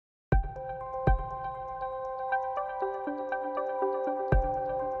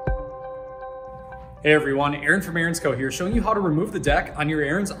Hey everyone, Aaron from Ariens IKON here, showing you how to remove the deck on your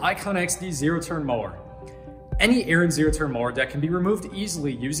Ariens IKON XD zero-turn mower. Any Ariens zero-turn mower deck can be removed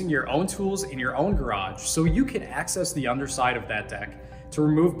easily using your own tools in your own garage, so you can access the underside of that deck to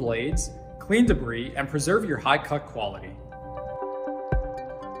remove blades, clean debris, and preserve your high cut quality.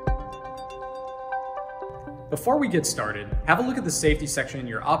 Before we get started, have a look at the safety section in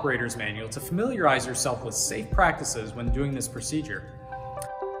your operator's manual to familiarize yourself with safe practices when doing this procedure.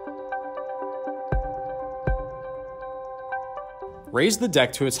 Raise the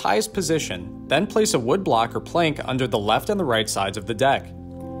deck to its highest position, then place a wood block or plank under the left and the right sides of the deck.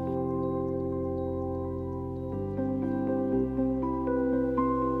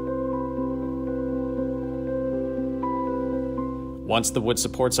 Once the wood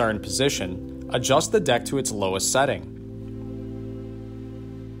supports are in position, adjust the deck to its lowest setting.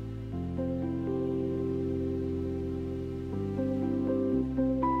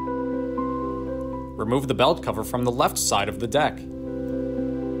 Remove the belt cover from the left side of the deck.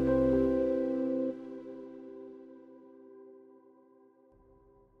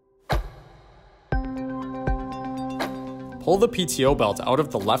 Pull the PTO belt out of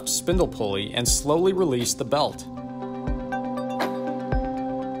the left spindle pulley and slowly release the belt.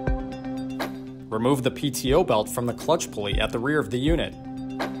 Remove the PTO belt from the clutch pulley at the rear of the unit.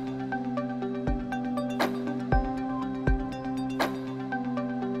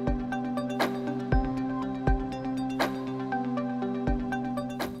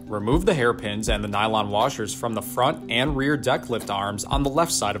 Remove the hairpins and the nylon washers from the front and rear deck lift arms on the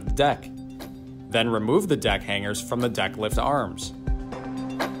left side of the deck. Then remove the deck hangers from the deck lift arms.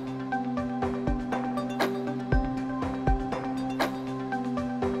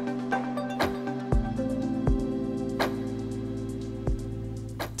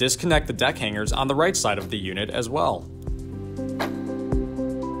 Disconnect the deck hangers on the right side of the unit as well.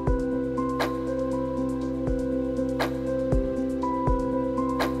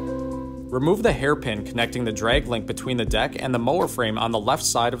 Remove the hairpin connecting the drag link between the deck and the mower frame on the left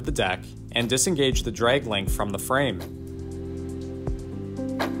side of the deck and disengage the drag link from the frame.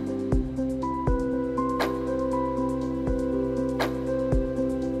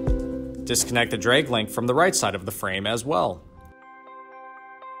 Disconnect the drag link from the right side of the frame as well.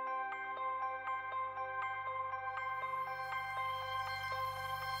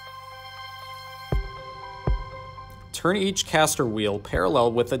 Turn each caster wheel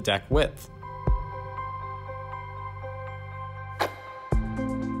parallel with the deck width.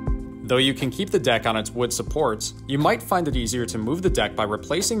 Though you can keep the deck on its wood supports, you might find it easier to move the deck by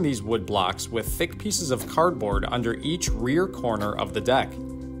replacing these wood blocks with thick pieces of cardboard under each rear corner of the deck.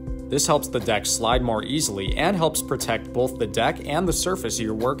 This helps the deck slide more easily and helps protect both the deck and the surface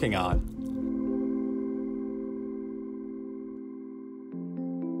you're working on.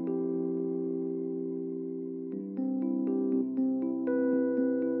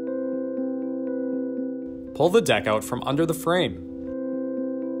 Pull the deck out from under the frame.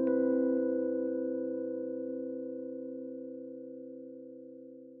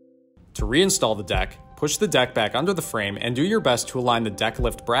 To reinstall the deck, push the deck back under the frame and do your best to align the deck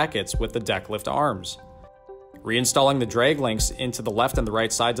lift brackets with the deck lift arms. Reinstalling the drag links into the left and the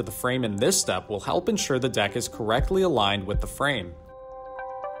right sides of the frame in this step will help ensure the deck is correctly aligned with the frame.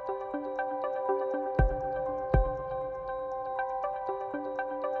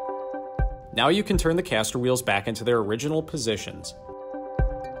 Now you can turn the caster wheels back into their original positions.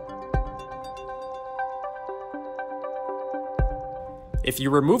 If you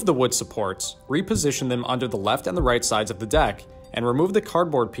remove the wood supports, reposition them under the left and the right sides of the deck, and remove the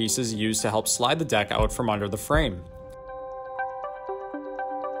cardboard pieces used to help slide the deck out from under the frame.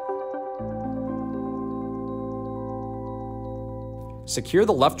 Secure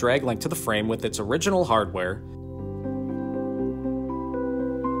the left drag link to the frame with its original hardware.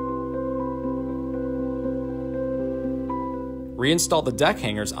 Reinstall the deck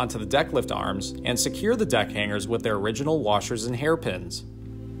hangers onto the deck lift arms and secure the deck hangers with their original washers and hairpins.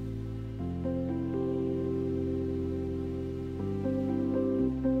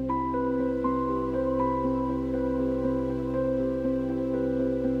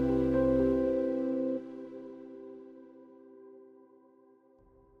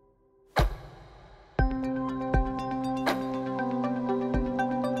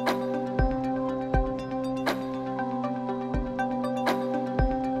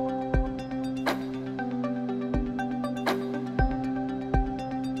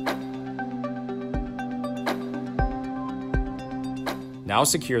 Now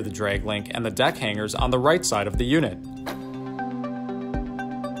secure the drag link and the deck hangers on the right side of the unit.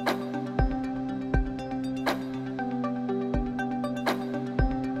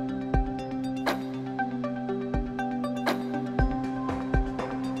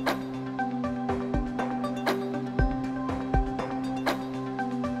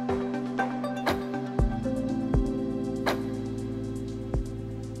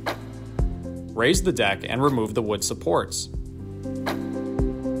 raise the deck, and remove the wood supports.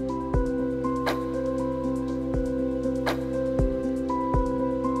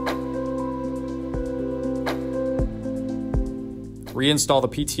 Reinstall the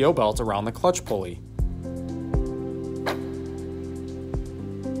PTO belt around the clutch pulley.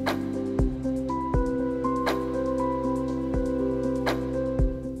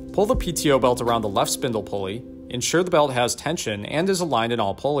 Pull the PTO belt around the left spindle pulley, ensure the belt has tension and is aligned in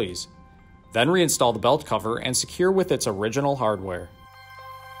all pulleys. Then reinstall the belt cover and secure with its original hardware.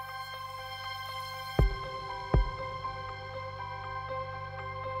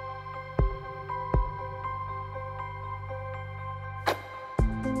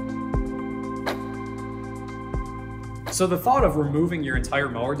 So the thought of removing your entire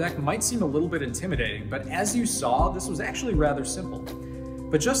mower deck might seem a little bit intimidating, but as you saw, this was actually rather simple.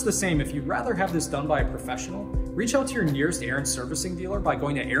 But just the same, if you'd rather have this done by a professional, reach out to your nearest Ariens servicing dealer by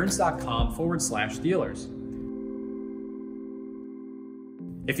going to ariens.com/dealers.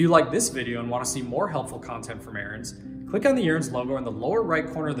 If you like this video and want to see more helpful content from Ariens, click on the Ariens logo in the lower right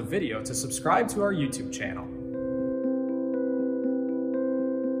corner of the video to subscribe to our YouTube channel.